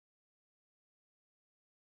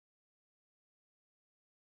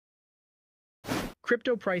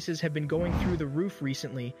Crypto prices have been going through the roof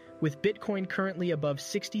recently, with Bitcoin currently above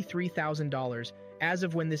 $63,000 as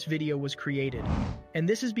of when this video was created. And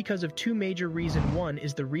this is because of two major reasons. One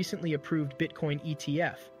is the recently approved Bitcoin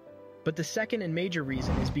ETF. But the second and major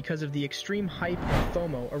reason is because of the extreme hype and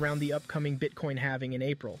FOMO around the upcoming Bitcoin halving in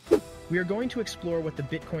April. We are going to explore what the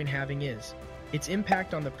Bitcoin halving is, its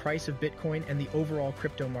impact on the price of Bitcoin and the overall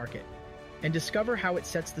crypto market, and discover how it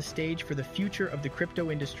sets the stage for the future of the crypto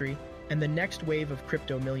industry and the next wave of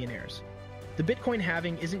crypto millionaires. The Bitcoin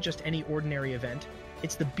halving isn't just any ordinary event,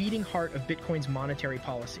 it's the beating heart of Bitcoin's monetary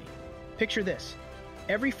policy. Picture this.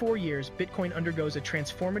 Every 4 years, Bitcoin undergoes a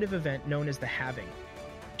transformative event known as the halving.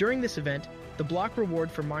 During this event, the block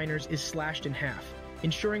reward for miners is slashed in half,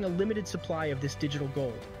 ensuring a limited supply of this digital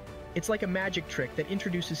gold. It's like a magic trick that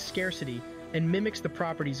introduces scarcity and mimics the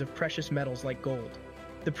properties of precious metals like gold.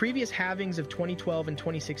 The previous halvings of 2012 and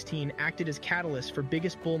 2016 acted as catalysts for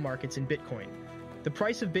biggest bull markets in Bitcoin. The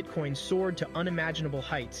price of Bitcoin soared to unimaginable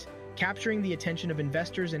heights, capturing the attention of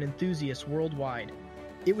investors and enthusiasts worldwide.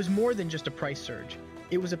 It was more than just a price surge.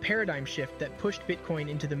 It was a paradigm shift that pushed Bitcoin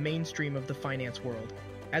into the mainstream of the finance world.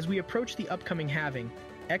 As we approach the upcoming halving,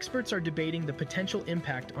 experts are debating the potential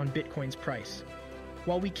impact on Bitcoin's price.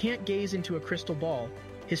 While we can't gaze into a crystal ball,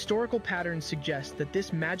 historical patterns suggest that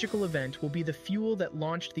this magical event will be the fuel that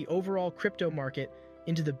launched the overall crypto market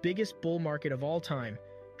into the biggest bull market of all time,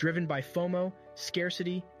 driven by FOMO,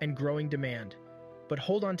 scarcity, and growing demand. But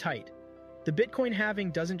hold on tight. The Bitcoin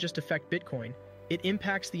halving doesn't just affect Bitcoin, it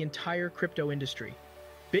impacts the entire crypto industry.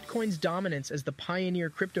 Bitcoin's dominance as the pioneer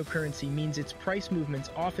cryptocurrency means its price movements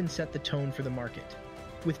often set the tone for the market.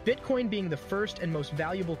 With Bitcoin being the first and most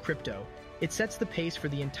valuable crypto, it sets the pace for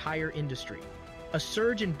the entire industry. A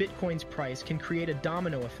surge in Bitcoin's price can create a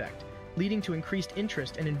domino effect, leading to increased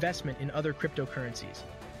interest and investment in other cryptocurrencies.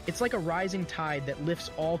 It's like a rising tide that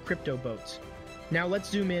lifts all crypto boats. Now let's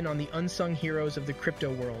zoom in on the unsung heroes of the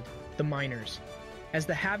crypto world, the miners. As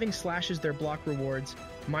the halving slashes their block rewards,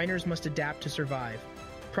 miners must adapt to survive.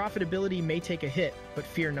 Profitability may take a hit, but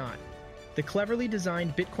fear not. The cleverly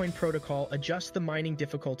designed Bitcoin protocol adjusts the mining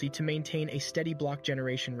difficulty to maintain a steady block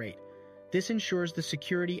generation rate. This ensures the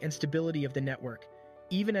security and stability of the network,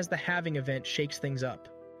 even as the halving event shakes things up.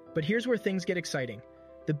 But here's where things get exciting.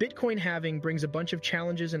 The Bitcoin halving brings a bunch of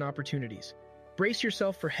challenges and opportunities. Brace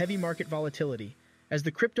yourself for heavy market volatility, as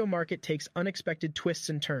the crypto market takes unexpected twists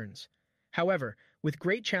and turns. However, with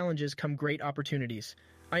great challenges come great opportunities.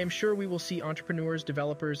 I am sure we will see entrepreneurs,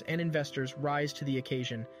 developers, and investors rise to the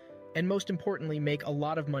occasion, and most importantly, make a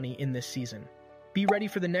lot of money in this season. Be ready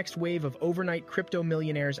for the next wave of overnight crypto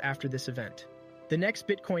millionaires after this event. The next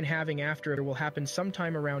Bitcoin halving after will happen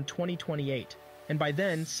sometime around 2028, and by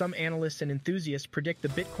then, some analysts and enthusiasts predict the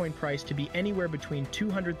Bitcoin price to be anywhere between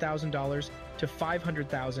 $200,000 to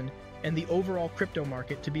 $500,000, and the overall crypto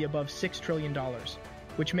market to be above $6 trillion,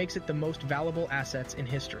 which makes it the most valuable assets in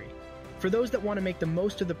history. For those that want to make the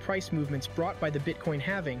most of the price movements brought by the Bitcoin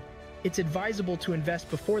halving, it's advisable to invest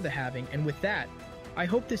before the halving, and with that, I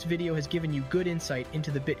hope this video has given you good insight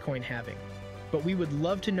into the Bitcoin halving. But we would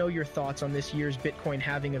love to know your thoughts on this year's Bitcoin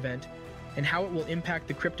halving event and how it will impact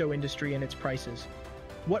the crypto industry and its prices.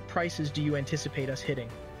 What prices do you anticipate us hitting?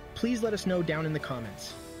 Please let us know down in the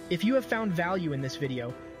comments. If you have found value in this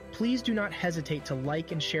video, please do not hesitate to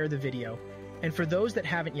like and share the video. And for those that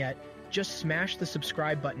haven't yet, just smash the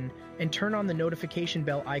subscribe button and turn on the notification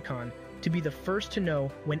bell icon to be the first to know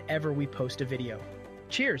whenever we post a video.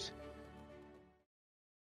 Cheers!